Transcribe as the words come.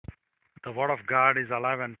The word of God is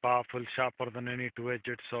alive and powerful, sharper than any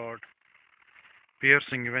two-edged sword,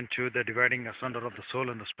 piercing even to the dividing asunder of the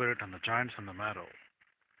soul and the spirit and the joints and the marrow.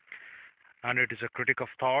 And it is a critic of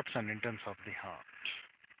thoughts and intents of the heart.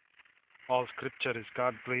 All scripture is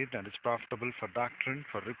God-breathed and is profitable for doctrine,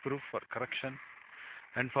 for reproof, for correction,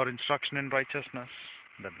 and for instruction in righteousness,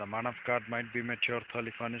 that the man of God might be mature,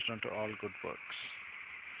 thoroughly furnished unto all good works.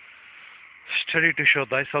 Study to show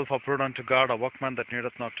thyself approved unto God, a workman that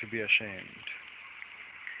needeth not to be ashamed,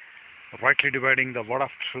 rightly dividing the word of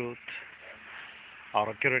truth, or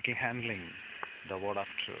accurately handling the word of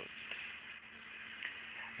truth.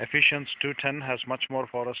 Ephesians 2:10 has much more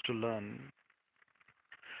for us to learn.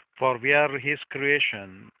 For we are his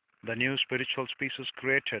creation, the new spiritual species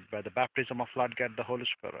created by the baptism of Lord God the Holy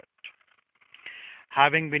Spirit.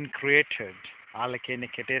 Having been created,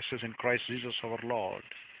 alekeiniketesis in Christ Jesus our Lord,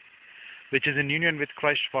 which is in union with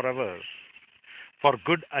Christ forever, for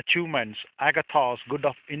good achievements, agathos, good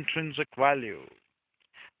of intrinsic value,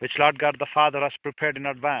 which Lord God the Father has prepared in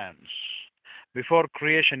advance. Before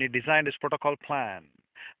creation, he designed his protocol plan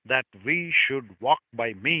that we should walk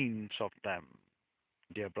by means of them.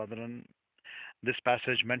 Dear brethren, this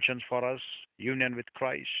passage mentions for us union with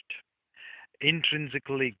Christ,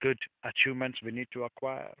 intrinsically good achievements we need to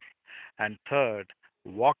acquire, and third,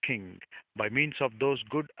 walking by means of those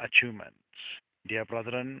good achievements. Dear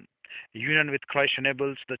brethren, union with Christ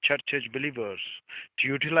enables the church age believers to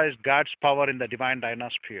utilize God's power in the divine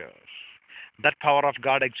dynasphere. That power of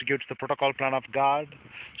God executes the protocol plan of God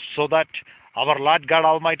so that our Lord God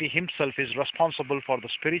Almighty Himself is responsible for the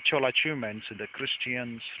spiritual achievements in the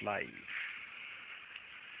Christian's life.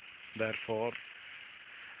 Therefore,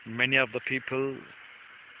 many of the people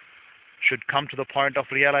should come to the point of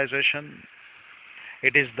realization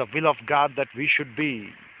it is the will of God that we should be.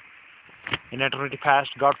 In eternity past,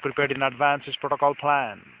 God prepared in advance His protocol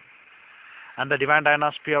plan, and the divine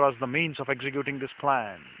dynasphere was the means of executing this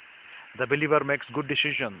plan. The believer makes good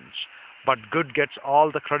decisions, but good gets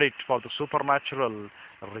all the credit for the supernatural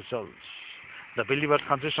results. The believer's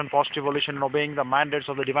consistent positive volition in obeying the mandates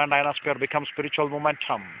of the divine dynasphere becomes spiritual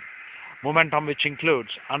momentum. Momentum which includes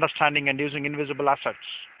understanding and using invisible assets,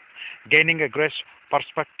 gaining a grace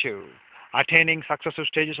perspective, attaining successive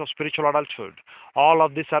stages of spiritual adulthood. All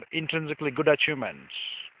of these are intrinsically good achievements.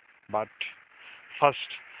 But first,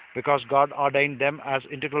 because God ordained them as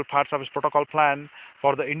integral parts of His protocol plan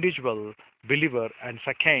for the individual believer, and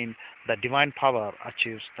second, the divine power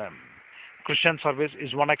achieves them. Christian service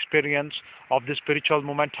is one experience of this spiritual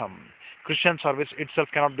momentum. Christian service itself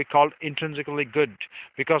cannot be called intrinsically good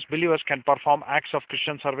because believers can perform acts of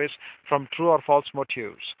Christian service from true or false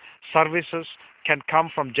motives. Services can come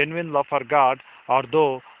from genuine love for God or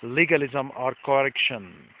though legalism or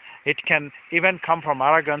coercion. It can even come from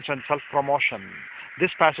arrogance and self-promotion.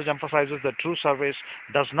 This passage emphasizes that true service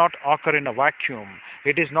does not occur in a vacuum.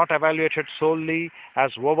 It is not evaluated solely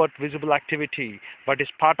as overt visible activity, but is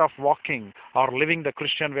part of walking or living the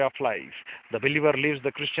Christian way of life. The believer lives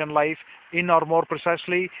the Christian life in or more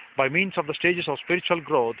precisely by means of the stages of spiritual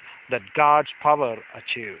growth that God's power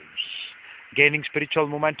achieves. Gaining spiritual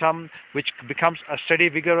momentum, which becomes a steady,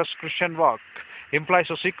 vigorous Christian walk, implies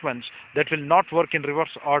a sequence that will not work in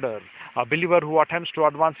reverse order. A believer who attempts to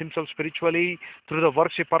advance himself spiritually through the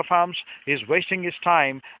works he performs is wasting his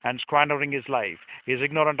time and squandering his life. He is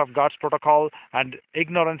ignorant of God's protocol, and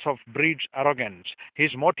ignorance of breeds arrogance.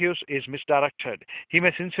 His motives is misdirected. He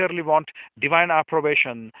may sincerely want divine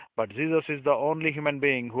approbation, but Jesus is the only human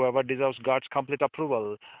being who ever deserves God's complete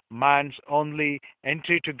approval. Man's only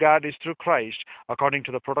entry to God is through Christ, according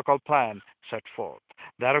to the protocol plan set forth.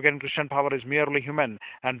 The arrogant Christian power is merely human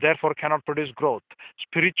and therefore cannot produce growth.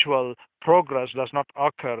 Spiritual progress does not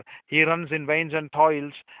occur. He runs in vain and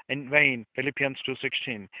toils in vain. Philippians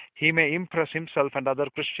 2:16. He may impress himself and other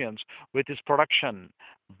Christians with his production,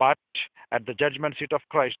 but at the judgment seat of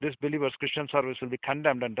Christ, this believer's Christian service will be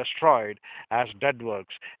condemned and destroyed as dead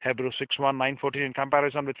works. Hebrews 6:1, 9:14 in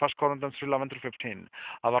comparison with 1 Corinthians 3:11 through 15.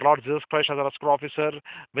 Our Lord Jesus Christ as a rescue officer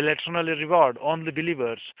will eternally reward only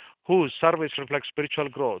believers whose service reflects spiritual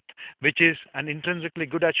growth, which is an intrinsically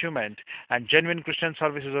good achievement, and genuine Christian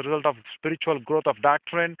service is a result of spiritual growth of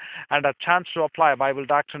doctrine and a chance to apply Bible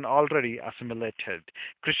doctrine already assimilated.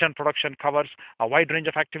 Christian production covers a wide range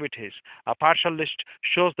of activities. A partial list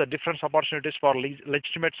shows the different opportunities for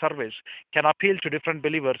legitimate service can appeal to different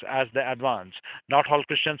believers as they advance. Not all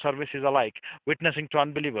Christian service is alike. Witnessing to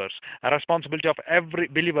unbelievers, a responsibility of every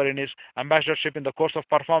believer in his ambassadorship in the course of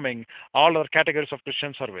performing all other categories of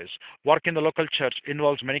Christian service. Work in the local church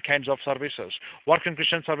involves many kinds of services. Work in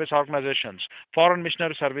Christian service organizations, foreign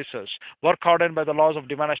missionary services, work ordained by the laws of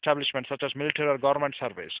divine establishment such as military or government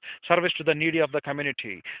service, service to the needy of the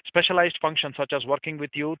community, specialized functions such as working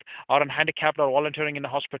with youth or an handicapped or volunteering in a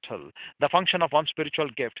hospital, the function of one spiritual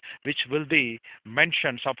gift which will be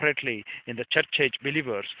mentioned separately in the church age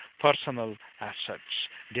believers' personal assets.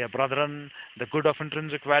 Dear brethren, the good of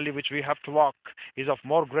intrinsic value which we have to walk is of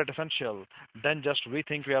more great essential than just we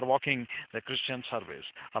think we are walking the Christian service.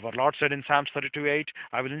 Our Lord said in Psalms 32:8,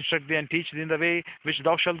 I will instruct thee and teach thee in the way which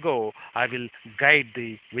thou shalt go. I will guide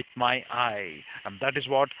thee with my eye. And that is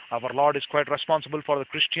what our Lord is quite responsible for the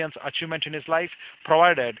Christian's achievement in his life,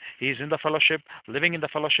 provided he is in the fellowship, living in the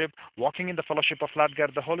fellowship, walking in the fellowship of Lord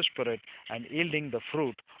the Holy Spirit, and yielding the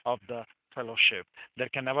fruit of the fellowship. There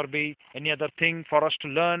can never be any other thing for us to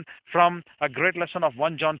learn from a great lesson of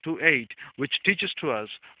 1 John 2:8, which teaches to us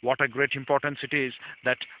what a great importance it is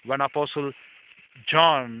that when Apostle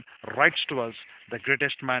John writes to us the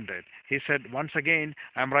greatest mandate. He said, once again,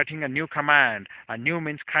 I'm writing a new command. A new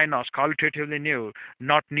means kainos, qualitatively new,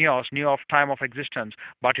 not neos, new of time of existence,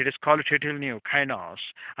 but it is qualitatively new, kainos.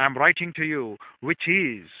 I'm writing to you, which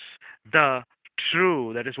is the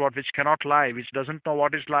true, that is what which cannot lie, which doesn't know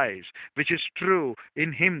what is lies, which is true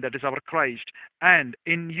in him, that is our Christ, and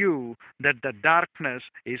in you, that the darkness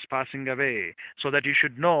is passing away, so that you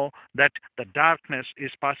should know that the darkness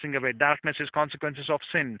is passing away. Darkness is consequences of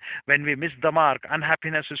sin. When we miss the mark,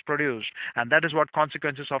 unhappiness is produced, and that is what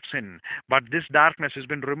consequences of sin. But this darkness has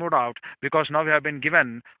been removed out because now we have been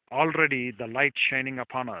given already the light shining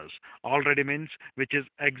upon us. Already means which is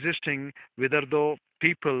existing whether though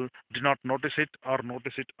people do not notice it or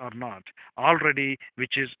not. Already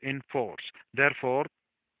which is in force. Therefore,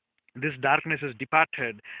 this darkness is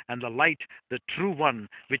departed, and the light, the true one,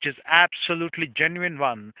 which is absolutely genuine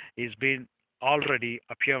one, is being already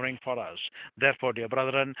appearing for us. Therefore, dear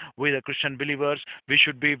brethren, we the Christian believers, we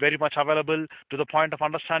should be very much available to the point of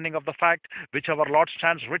understanding of the fact which our Lord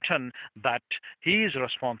stands written, that he is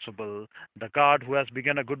responsible. The God who has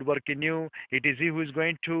begun a good work in you, it is he who is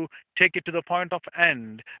going to take it to the point of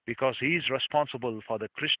end, because he is responsible for the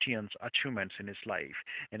Christian's achievements in his life,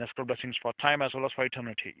 in his blessings for time as well as for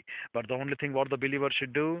eternity. But the only thing what the believer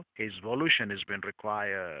should do, his volition has been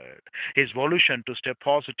required. His volition to stay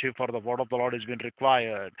positive for the word of the Lord has been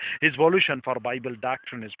required. His volition for Bible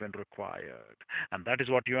doctrine has been required. And that is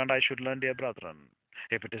what you and I should learn, dear brethren.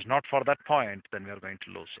 If it is not for that point, then we are going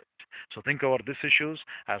to lose it. So think over these issues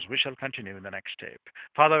as we shall continue in the next step.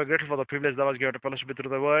 Father, we're grateful for the privilege that was given to fellowship through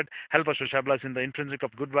the word. Help us to stabilize in the intrinsic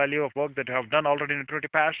of good value of work that you have done already in eternity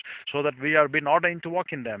past, so that we are being ordained to walk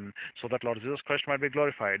in them, so that Lord Jesus Christ might be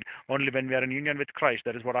glorified. Only when we are in union with Christ,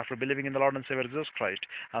 that is what after believing in the Lord and Savior Jesus Christ,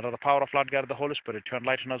 under the power of Lord God the Holy Spirit, to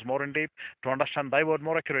enlighten us more in deep, to understand thy word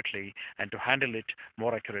more accurately, and to handle it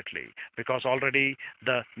more accurately. Because already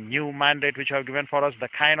the new mandate which you have given for us, the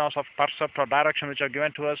kainos of percept or direction which you have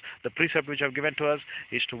given to us, the precept which you have given to us,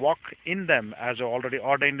 is to walk in them as you already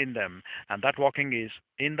ordained in them. And that walking is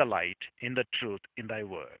in the light, in the truth, in thy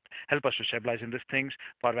word. Help us to stabilize in these things,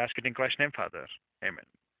 for we ask it in Christ's name, Father. Amen.